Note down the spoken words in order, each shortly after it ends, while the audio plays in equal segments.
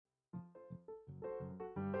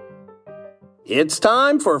It's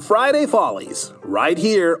time for Friday Follies, right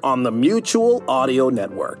here on the Mutual Audio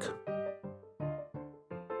Network.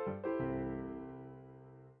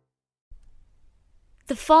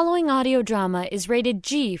 The following audio drama is rated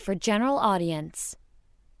G for general audience.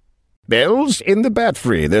 Bells in the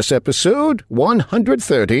Bat-Free, this episode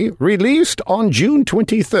 130, released on June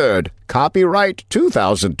 23rd. Copyright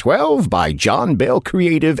 2012 by John Bell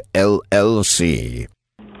Creative, LLC.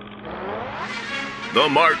 The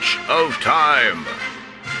March of Time.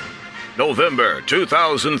 November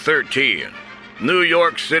 2013. New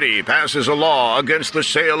York City passes a law against the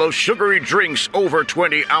sale of sugary drinks over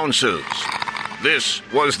 20 ounces. This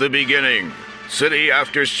was the beginning. City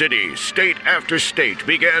after city, state after state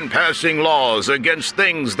began passing laws against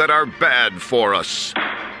things that are bad for us.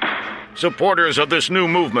 Supporters of this new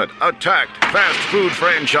movement attacked fast food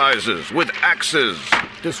franchises with axes,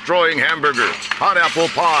 destroying hamburgers, hot apple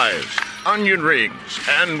pies, onion rings,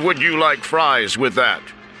 and would you like fries with that?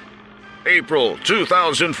 April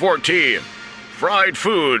 2014. Fried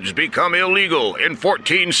foods become illegal in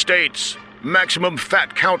 14 states. Maximum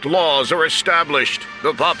fat count laws are established.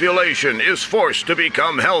 The population is forced to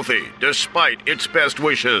become healthy despite its best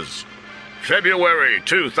wishes. February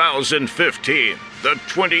 2015. The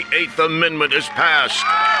 28th Amendment is passed.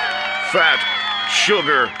 Fat,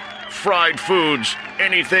 sugar, fried foods,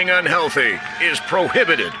 anything unhealthy is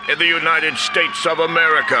prohibited in the United States of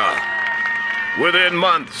America. Within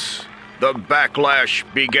months, the backlash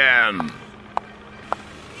began.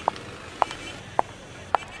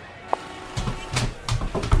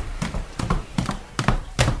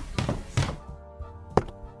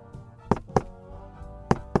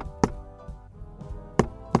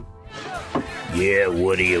 Yeah,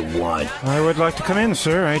 what do you want? I would like to come in,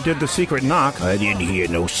 sir. I did the secret knock. I didn't hear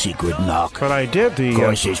no secret knock. But I did the... Of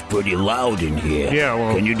course, it's pretty loud in here. Yeah,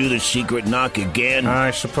 well... Can you do the secret knock again? I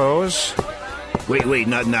suppose. Wait,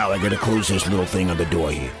 not now. I gotta close this little thing on the door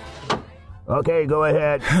here. Okay, go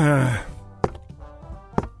ahead.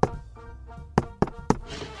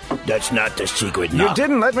 That's not the secret knock. You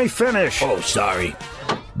didn't let me finish. Oh, sorry.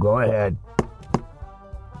 Go ahead.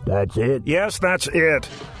 That's it? Yes, that's it.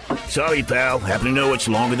 Sorry, pal. Happen to know it's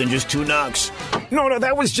longer than just 2 knocks. No,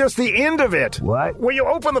 that was just the end of it. What? Will you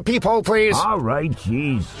open the peephole, please? All right,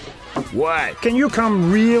 jeez. What? Can you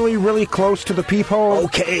come really, really close to the peephole?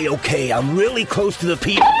 Okay. I'm really close to the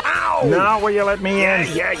peephole. Ow! Now will you let me in?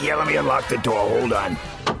 Yeah. Let me unlock the door. Hold on.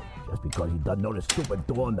 Just because he doesn't know the stupid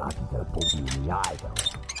door knock, he's gonna poke you in the eye,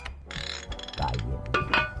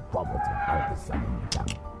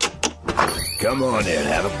 Come on in.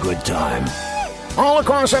 Have a good time. All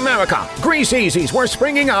across America, Grease Easies were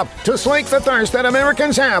springing up to slake the thirst that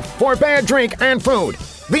Americans have for bad drink and food.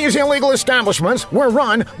 These illegal establishments were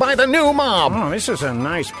run by the new mob. Oh, this is a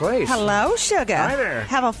nice place. Hello, sugar. Hi there.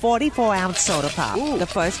 Have a 44-ounce soda pop. Ooh. The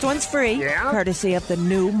first one's free, Yeah? courtesy of the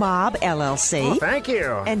new mob, LLC. Oh, thank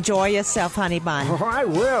you. Enjoy yourself, honey bun. Oh, I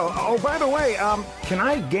will. Oh, by the way, can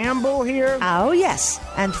I gamble here? Oh, yes,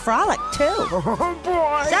 and frolic, too. Oh,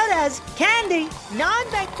 boy. Sodas, candy,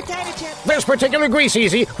 non-baked potato chips. This particular Grease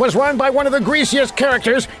Easy was run by one of the greasiest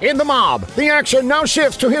characters in the mob. The action now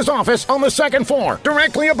shifts to his office on the 2nd floor,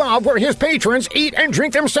 directly above where his patrons eat and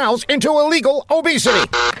drink themselves into illegal obesity.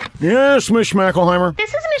 Yes, Miss Schmackelheimer.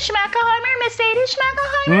 This is Miss Schmackelheimer, Miss Ada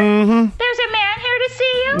Schmackelheimer. Mm-hmm. There's a man here to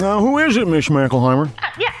see you. Now, who is it, Miss Schmackelheimer?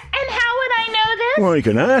 Yeah, and how would I know this? Well, you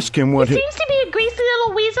can ask him what He seems to be a greasy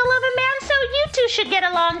little weasel of a man, so you two should get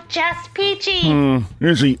along just peachy.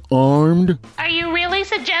 Is he armed? Are you really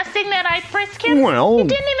suggesting that I frisk him? Well... He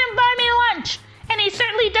didn't even buy me lunch. And he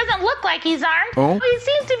certainly doesn't look like he's armed. Oh? He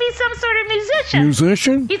seems to be some sort of musician.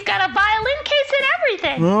 Musician? He's got a violin case and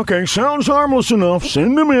everything. Okay, sounds harmless enough.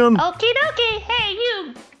 Send him in. Okie dokie. Hey,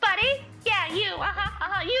 you, buddy. Yeah, you.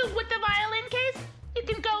 You with the violin case? You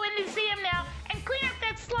can go in and see him now and clean up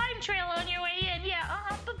that slime trail on your way in. Yeah,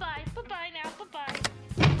 Bye-bye. Bye-bye now. Bye-bye.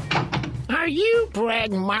 Are you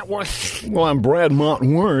Brad Motworth? Well, I'm Brad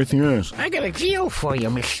Montworth, yes. I got a deal for you,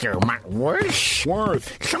 Mr. Motworth.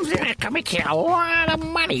 Worth. Something that can make you a lot of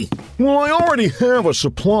money. Well, I already have a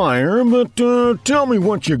supplier, but tell me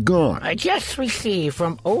what you got. I just received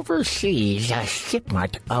from overseas a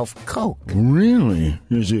shipment of Coke. Really?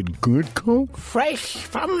 Is it good Coke? Fresh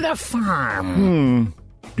from the farm.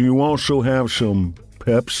 Do you also have some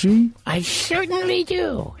Pepsi? I certainly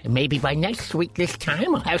do. And maybe by next week this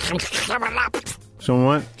time I'll have some 7-Up. Some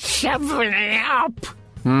what? 7-Up.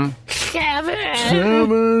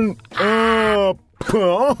 7 Up.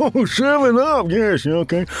 Oh, 7 Up. Yes,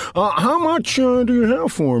 okay. How much do you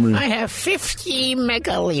have for me? I have 50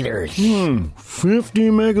 megaliters. 50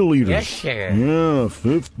 megaliters. Yes, sir. Yeah,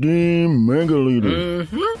 50 megaliters.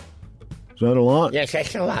 that a lot? Yes,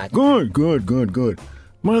 that's a lot. Good.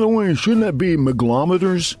 By the way, shouldn't that be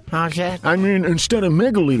megalometers? How's that? I mean, instead of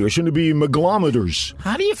megaliters, shouldn't it be megalometers?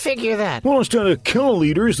 How do you figure that? Well, instead of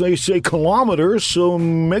kiloliters, they say kilometers, so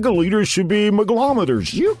megaliters should be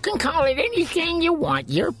megalometers. You can call it anything you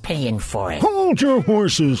want. You're paying for it. Hold your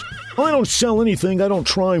horses. I don't sell anything I don't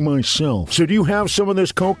try myself. So do you have some of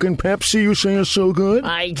this Coke and Pepsi you say is so good?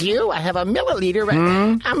 I do. I have a milliliter.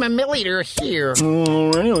 I'm a milliliter here.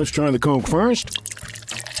 All right, let's try the Coke first.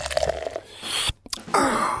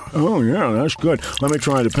 Oh, yeah, that's good. Let me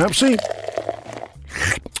try the Pepsi.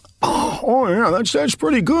 Oh yeah, that's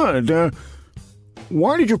pretty good.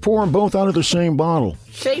 Why did you pour them both out of the same bottle?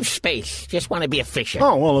 Save space. Just want to be efficient.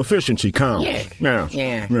 Oh, well, efficiency counts.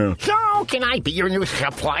 Yeah. So, can I be your new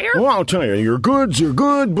supplier? Well, I'll tell you, your goods are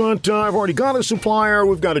good, but I've already got a supplier.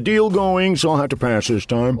 We've got a deal going, so I'll have to pass this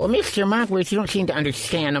time. Well, Mr. Montworth, you don't seem to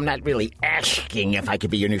understand. I'm not really asking if I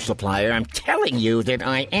could be your new supplier. I'm telling you that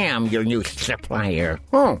I am your new supplier.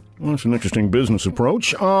 Oh, well, that's an interesting business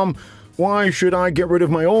approach. Why should I get rid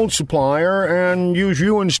of my old supplier and use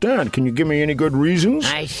you instead? Can you give me any good reasons?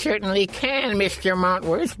 I certainly can, Mr.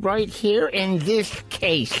 Montworth, right here in this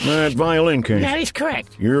case. That violin case? That is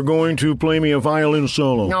correct. You're going to play me a violin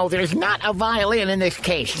solo? No, there's not a violin in this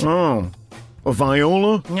case. Oh. A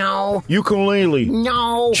viola? No. Ukulele?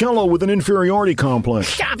 No. Cello with an inferiority complex?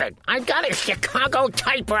 Stop it. I've got a Chicago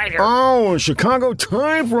typewriter. Oh, a Chicago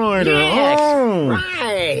typewriter. Yes. Oh.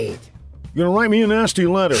 Right. You're going to write me a nasty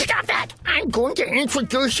letter. Stop that! I'm going to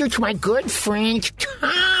introduce you to my good friend,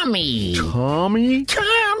 Tommy. Tommy?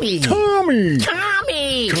 Tommy! Tommy!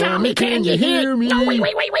 Tommy! Tommy, can you hear me? No, wait.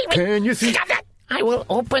 Can you see? Stop that! I will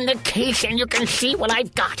open the case and you can see what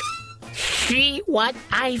I've got. See what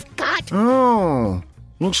I've got? Oh,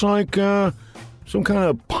 looks like some kind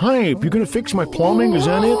of pipe. You're going to fix my plumbing? Is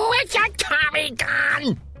that it? Oh, it's a Tommy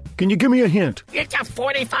gun! Can you give me a hint? It's a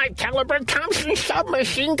 45 caliber Thompson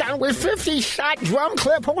submachine gun with 50-shot drum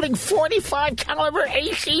clip holding 45 caliber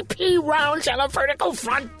ACP rounds and a vertical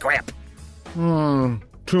front grip. 2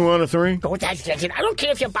 out of 3? Oh, that's it. I don't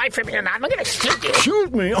care if you buy from me or not. I'm going to shoot you.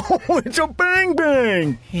 Shoot me? Oh, it's a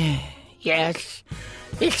bang-bang. Yes,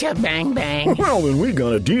 it's a bang-bang. Well, then we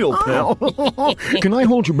got a deal, pal. Can I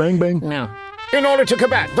hold your bang-bang? No. In order to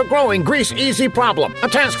combat the growing grease-easy problem, a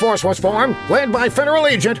task force was formed, led by federal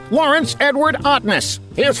agent Lawrence Edward Ottness.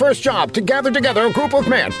 His first job to gather together a group of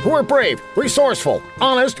men who were brave, resourceful,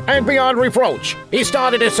 honest, and beyond reproach. He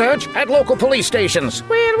started his search at local police stations.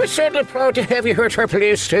 Well, we're certainly proud to have you here at our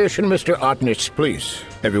police station, Mr. Ottness. Please,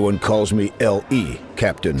 everyone calls me L.E.,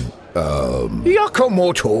 Captain,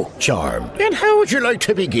 Yakamoto. Charmed. And how would you like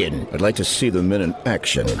to begin? I'd like to see the men in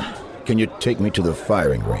action. Can you take me to the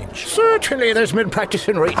firing range? Certainly, there's men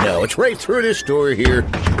practicing right now. It's right through this door here.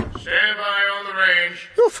 Stand by on the range.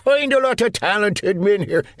 You'll find a lot of talented men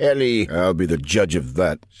here, Ellie. I'll be the judge of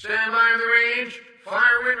that. Stand by on the range. Fire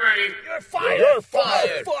when ready. You're fired. You're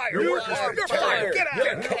fired. You're fired. Get out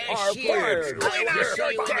of here. Clean Cease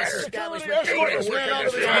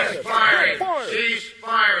firing. Cease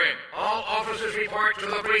firing. All officers report to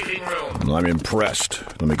the briefing room. I'm impressed.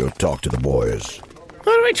 Let me go talk to the boys.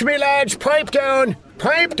 All right, me lads, pipe down.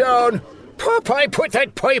 Pipe down. Popeye, put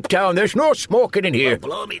that pipe down. There's no smoking in here.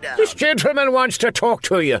 Blow me down. This gentleman wants to talk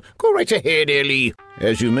to you. Go right ahead, Ellie.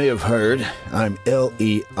 As you may have heard, I'm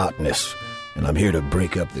L.E. Ottness, and I'm here to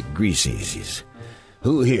break up the greaseasies.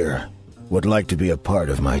 Who here would like to be a part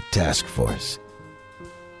of my task force?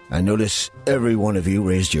 I notice every one of you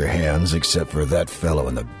raised your hands except for that fellow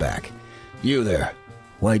in the back. You there.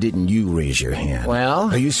 Why didn't you raise your hand?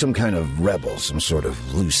 Well? Are you some kind of rebel, some sort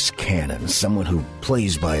of loose cannon, someone who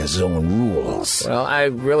plays by his own rules? Well, I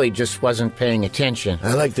really just wasn't paying attention.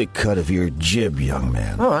 I like the cut of your jib, young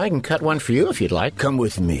man. Oh, I can cut one for you if you'd like. Come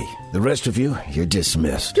with me. The rest of you, you're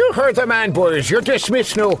dismissed. You heard the man, boys. You're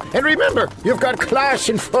dismissed now. And remember, you've got class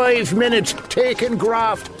in 5 minutes. Take and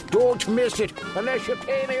graft. Don't miss it, unless you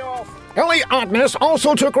pay me off. Ellie Ottness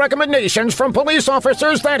also took recommendations from police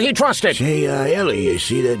officers that he trusted. Hey, Ellie, you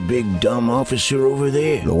see that big dumb officer over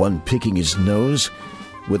there? The one picking his nose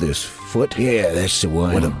with his foot? Yeah, that's the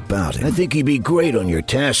one. What about him? I think he'd be great on your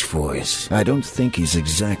task force. I don't think he's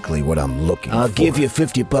exactly what I'm looking for. I'll give you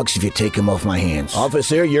 $50 if you take him off my hands.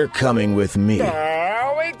 Officer, you're coming with me.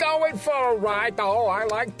 Are we going for a ride? Oh, I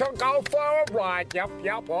like to go for a ride. Yep,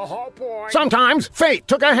 oh boy. Sometimes fate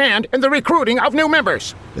took a hand in the recruiting of new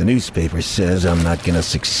members. The newspaper says I'm not going to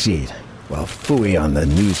succeed. Well, phooey on the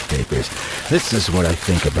newspapers. This is what I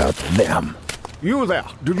think about them. You there.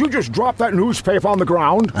 Did you just drop that newspaper on the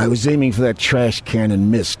ground? I was aiming for that trash can and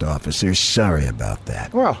missed, officer. Sorry about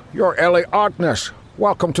that. Well, you're Ellie Ottness.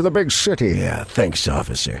 Welcome to the big city. Yeah, thanks,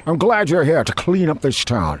 officer. I'm glad you're here to clean up this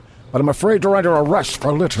town, but I'm afraid you're under arrest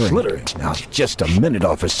for littering. Littering? Now, just a minute,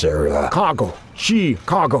 officer. Cargo.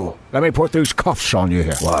 Chicago. Let me put these cuffs on you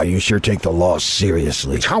here. Wow, you sure take the law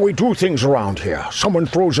seriously. It's how we do things around here. Someone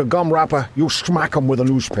throws a gum wrapper, you smack them with a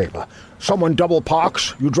newspaper. Someone double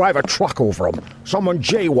parks, you drive a truck over them. Someone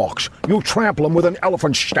jaywalks, you trample them with an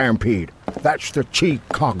elephant stampede. That's the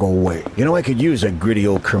Chicago way. You know, I could use a gritty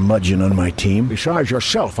old curmudgeon on my team. Besides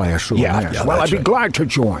yourself, I assume. Yeah, yes. yeah, Well, I'd be right. glad to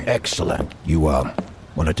join. Excellent. You,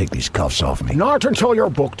 want to take these cuffs off me? Not until you're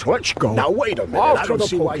booked. Let's go. Now, wait a minute. Off I to don't the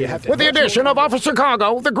see why pulpit. you have to... With the addition of Officer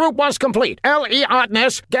Cargo, the group was complete. L.E.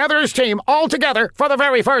 Ottness gathered his team all together for the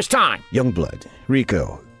very first time. Youngblood,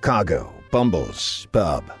 Rico, Cargo, Bumbles,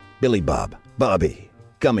 Bob, Billy Bob, Bobby,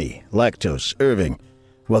 Gummy, Lactose, Irving.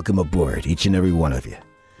 Welcome aboard, each and every one of you.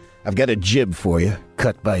 I've got a jib for you,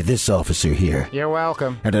 cut by this officer here. You're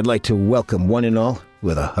welcome. And I'd like to welcome one and all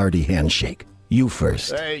with a hearty handshake. You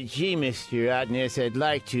first. Gee, Mr. Ottness, I'd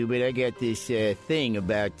like to, but I got this thing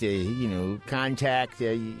about, contact.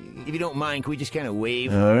 If you don't mind, can we just kind of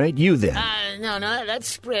wave? All right, you then. No, that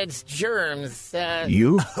spreads germs.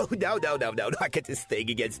 You? Oh, no. I get this thing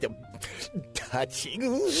against them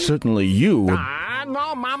touching. Certainly you would...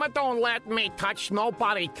 No, Mama, don't let me touch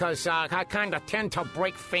nobody, because I kind of tend to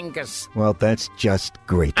break fingers. Well, that's just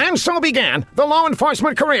great. And so began the law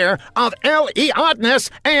enforcement career of L.E. Ottness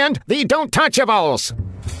and the Don't Touchables.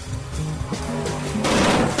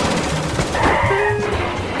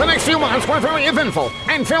 The next few months were very eventful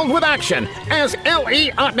and filled with action as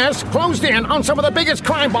L.E. Ottness closed in on some of the biggest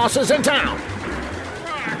crime bosses in town.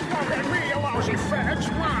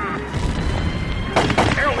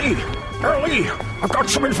 L.E., I've got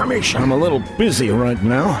some information. I'm a little busy right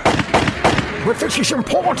now. But this is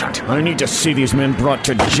important. I need to see these men brought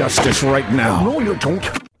to justice right now. No, you don't.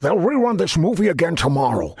 They'll rerun this movie again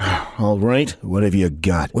tomorrow. All right, what have you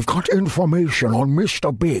got? We've got information on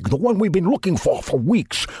Mr. Big, the one we've been looking for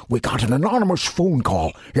weeks. We got an anonymous phone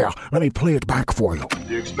call. Here, let me play it back for you.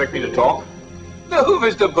 Do you expect me to talk? No,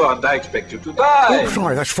 Mr. Bond, I expect you to die. Oh,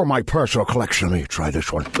 sorry, that's for my personal collection. Let me try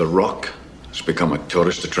this one. The Rock has become a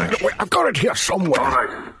tourist attraction. Wait, I've got it here somewhere. All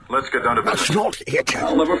right, let's get down to business. That's not it.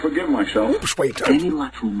 I'll never forgive myself. Oops, wait. Any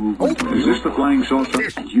lateral movement. Is this the flying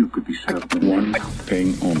saucer? You could be served one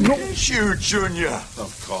ping only. No. You, Junior.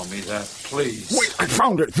 Don't call me that, please. Wait, I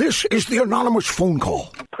found it. This is the anonymous phone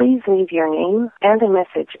call. Please leave your name and a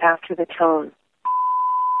message after the tone.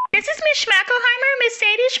 This is Miss Schmackelheimer, Miss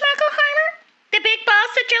Sadie Schmackelheimer. The big boss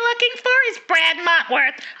that you're looking for is Brad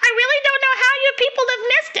Montworth. I really don't know how you people have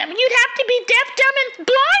missed him. You'd have to be deaf, dumb, and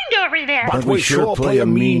blind over there. But we sure play a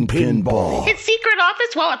mean pinball. His secret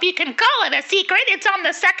office, well, if you can call it a secret, it's on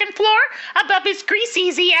the second floor above his Grease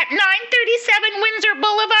Easy at 937 Windsor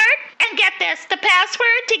Boulevard. And get this, the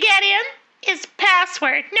password to get in is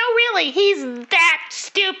password. No, really, he's that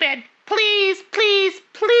stupid. Please, please,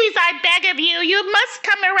 please, I beg of you, you must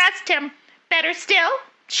come arrest him. Better still,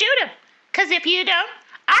 shoot him. 'Cause if you don't,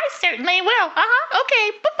 I certainly will.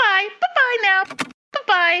 Okay, bye-bye. Bye-bye now.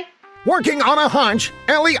 Bye-bye. Working on a hunch,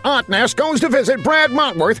 L.E. Ottness goes to visit Brad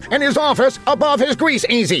Montworth in his office above his Grease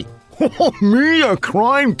Easy. Oh, me, a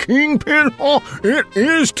crime kingpin? Oh, it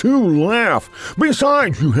is to laugh.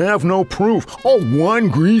 Besides, you have no proof. Oh, one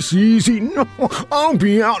Grease Easy? No, I'll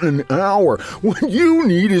be out in an hour. What you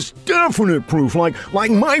need is definite proof, like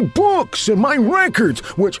my books and my records,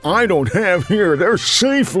 which I don't have here. They're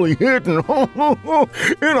safely hidden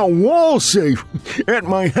in a wall safe at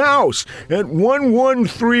my house at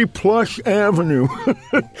 113 Plush Avenue.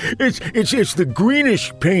 It's the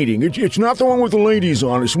greenish painting. It's not the one with the ladies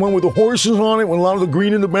on it. It's the one with the horses on it with a lot of the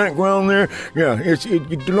green in the background there. Yeah, you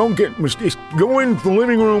don't get mistakes. Go into the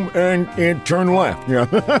living room and turn left. Yeah,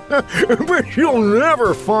 but you'll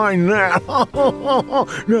never find that.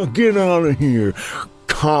 Now get out of here,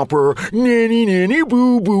 copper. Nanny nanny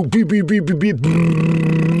boo boo beep beep beep beep beep.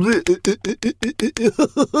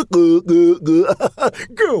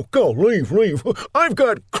 Go, leave. I've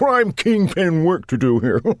got crime kingpin work to do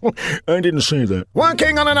here. I didn't say that.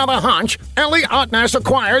 Working on another hunch, L.E. Ottness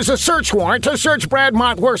acquires a search warrant to search Brad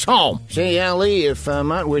Montworth's home. Say, L.E., if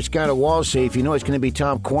Montworth's got a wall safe, you know it's going to be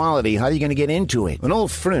top quality. How are you going to get into it? An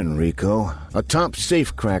old friend, Rico. A top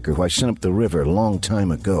safe cracker who I sent up the river a long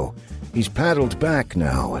time ago. He's paddled back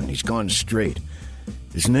now, and he's gone straight.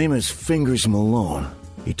 His name is Fingers Malone.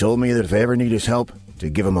 He told me that if I ever need his help, to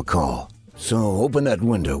give him a call. So open that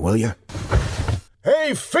window, will you?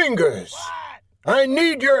 Hey, Fingers! What? I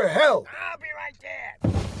need your help! I'll be right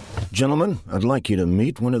there. Gentlemen, I'd like you to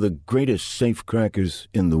meet one of the greatest safe crackers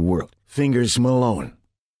in the world. Fingers Malone.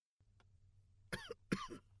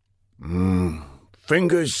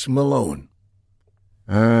 Fingers Malone.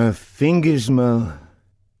 Fingers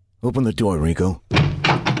Open the door, Rico.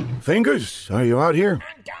 Fingers, are you out here?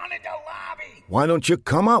 I'm down in the lobby. Why don't you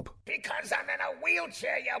come up? Because I'm in a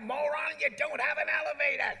wheelchair, you moron. You don't have an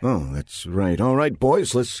elevator. Oh, that's right. All right,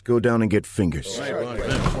 boys, let's go down and get Fingers.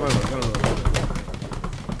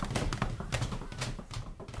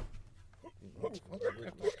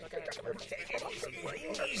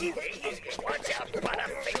 Watch out,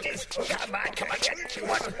 Butterfingers. Come on.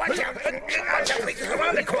 Watch out.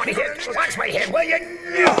 Around the corner here. Watch my head, will you?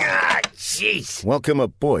 Jeez. Welcome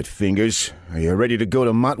aboard, Fingers. Are you ready to go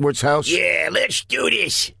to Motworth's house? Yeah, let's do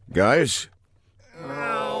this. Guys?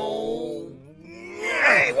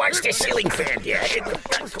 Hey, watch the ceiling fan, yeah.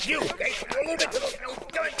 You, a little bit to the...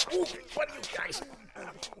 What are you guys?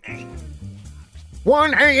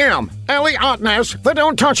 1 a.m. Ellie Otness, the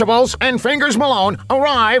Don't Touchables, and Fingers Malone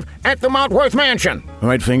arrive at the Motworth Mansion. All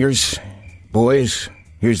right, Fingers. Boys,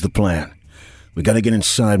 here's the plan. We gotta get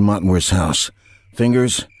inside Motworth's house.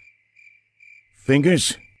 Fingers? I'm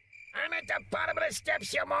at the bottom of the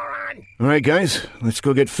steps, you moron. All right, guys, let's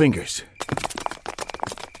go get Fingers.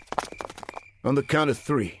 On the count of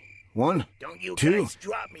 3. 1, Don't you 2, guys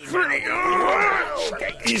drop me now.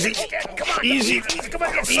 Okay, easy. Come on. Easy. Come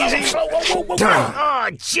on, easy. Whoa. Oh,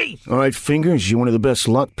 gee. All right, Fingers, you're one of the best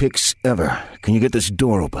lockpicks ever. Can you get this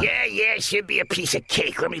door open? Yeah, should be a piece of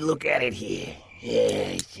cake. Let me look at it here.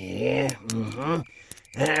 Yeah.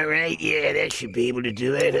 All right, yeah, that should be able to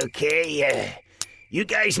do it. Okay, you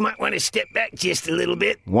guys might want to step back just a little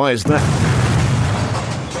bit. Why is that?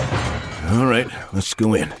 All right, let's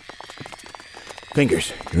go in.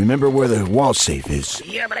 Fingers, you remember where the wall safe is?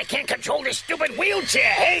 Yeah, but I can't control this stupid wheelchair.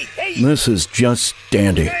 Hey! This is just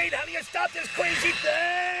dandy. Hey, how do you stop this crazy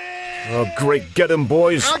thing? Oh, great. Get him,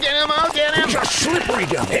 boys. I'll get him. Just slippery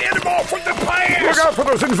down there. Hand him off with the pliers. Look out for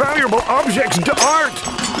those invaluable objects to art.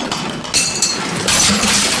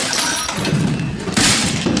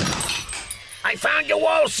 I found your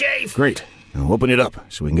wall safe. Great. Now open it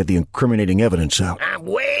up so we can get the incriminating evidence out. I'm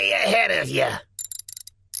way ahead of you.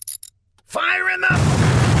 Fire him up!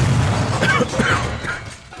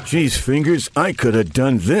 Jeez, Fingers, I could have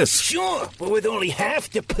done this. Sure, but with only half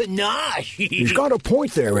the panache. He's got a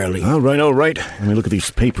point there, Ellie. All right. Let me look at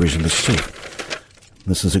these papers in the safe.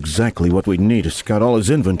 This is exactly what we need. It's got all his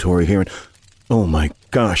inventory here, and... Oh, my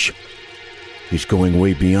gosh. He's going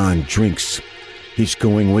way beyond drinks. He's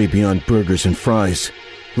going way beyond burgers and fries.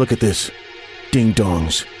 Look at this.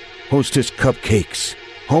 Ding-dongs. Hostess cupcakes.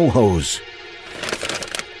 Ho-hos.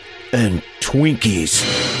 And Twinkies.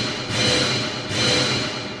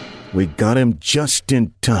 We got him just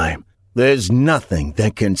in time. There's nothing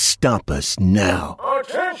that can stop us now.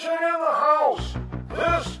 Attention in the house!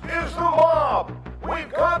 This is the mob! We've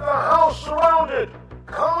got the house surrounded!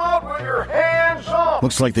 Come out with your hands up!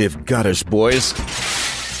 Looks like they've got us, boys.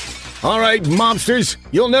 All right, mobsters,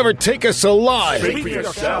 you'll never take us alive. Speak for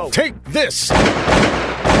yourself. Take this. All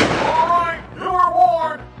right, you were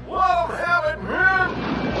warned. Let them have it, men!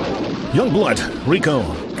 Youngblood, Rico,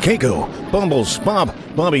 Keiko, Bumbles, Bob,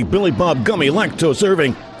 Bobby, Billy Bob, Gummy, Lactose,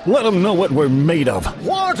 Irving. Let them know what we're made of.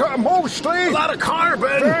 Water, mostly. A lot of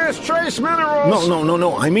carbon. Fast trace minerals.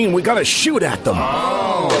 No. I mean, we gotta shoot at them.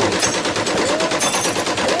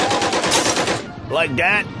 Like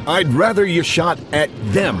that? I'd rather you shot at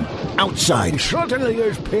them, outside. Certainly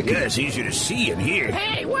is picky. Yeah, it's easier to see and hear.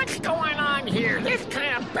 Hey, what's going on here? This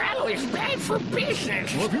kind of battle is bad for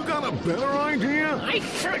business. Well, have you got a better idea? I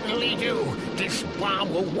certainly do. This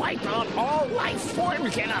bomb will wipe out all life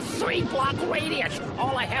forms in a 3-block radius.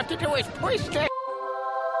 All I have to do is push the...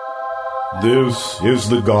 This is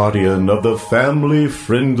the Guardian of the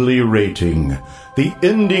family-friendly rating. The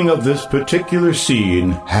ending of this particular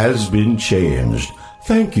scene has been changed.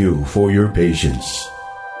 Thank you for your patience.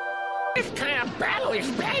 This kind of battle is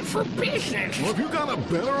bad for business. Well, have you got a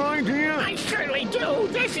better idea? I certainly do.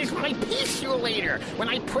 This is my peaculator. When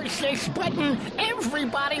I push this button,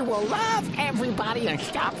 everybody will love everybody and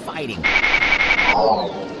stop fighting.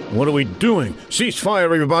 What are we doing? Cease fire,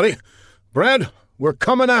 everybody. Brad, we're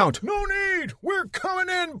coming out. No need. We're coming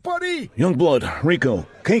in, buddy. Youngblood, Rico,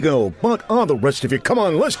 Keiko, Buck, all the rest of you. Come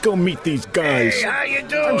on, let's go meet these guys. Hey, how you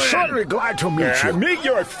doing? I'm certainly glad to meet you. Meet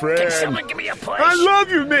your friend. Can someone give me a push? I love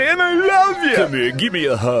you, man. I love you. Come here, give me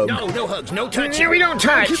a hug. No hugs, no touch. Here we don't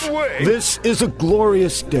touch. Keep away. This is a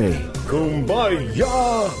glorious day.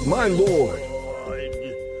 Kumbaya, my lord.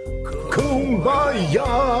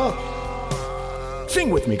 Kumbaya. Sing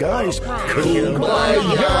with me, guys.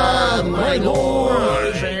 Kumbaya, my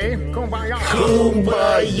lord. Kumbaya.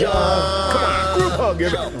 Kumbaya. Come on, group hug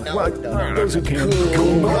everyone. What? Those who can.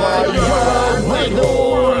 Kumbaya, my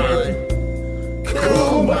lord.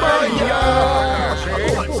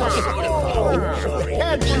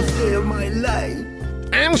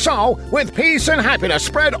 And so, with peace and happiness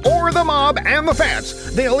spread over the mob and the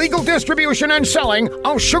feds, the illegal distribution and selling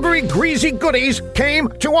of sugary, greasy goodies came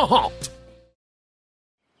to a halt.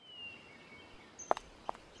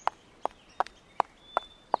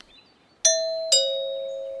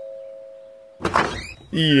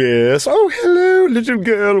 Yes. Oh, hello, little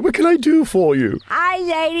girl. What can I do for you? Hi,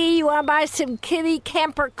 lady. You want to buy some Kitty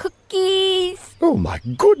Camper cookies? Oh, my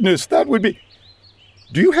goodness, that would be...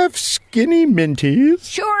 Do you have skinny minties?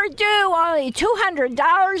 Sure do. Only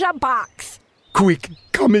 $200 a box. Quick,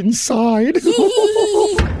 come inside.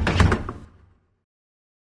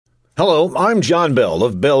 Hello, I'm John Bell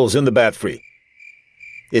of Bells in the Bat Free.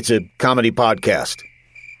 It's a comedy podcast.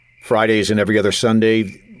 Fridays and every other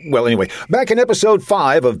Sunday. Well, anyway, back in episode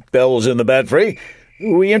 5 of Bells in the Bat Free,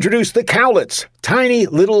 we introduced the cowlets, tiny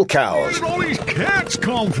little cows. Where did all these cats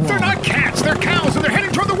come from? They're not cats, they're cows, and they're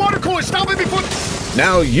heading toward the water cooler. Stop it before...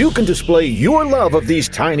 Now you can display your love of these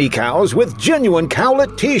tiny cows with genuine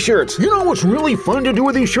cowlet t-shirts. You know what's really fun to do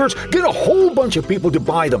with these shirts? Get a whole bunch of people to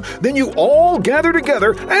buy them. Then you all gather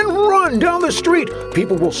together and run down the street.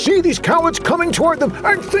 People will see these cowlets coming toward them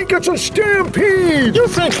and think it's a stampede. You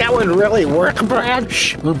think that would really work, Brad?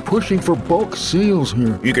 Shh, I'm pushing for bulk sales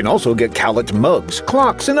here. You can also get cowlet mugs,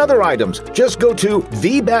 clocks, and other items. Just go to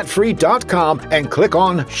thebatfree.com and click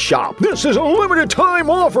on Shop. This is a limited time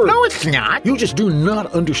offer. No, it's not. You just do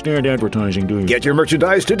not understand advertising, do you? Get your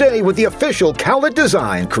merchandise today with the official cowlet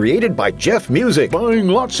design created by Jeff Music. Buying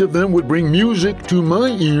lots of them would bring music to my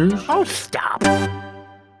ears. Oh, stop.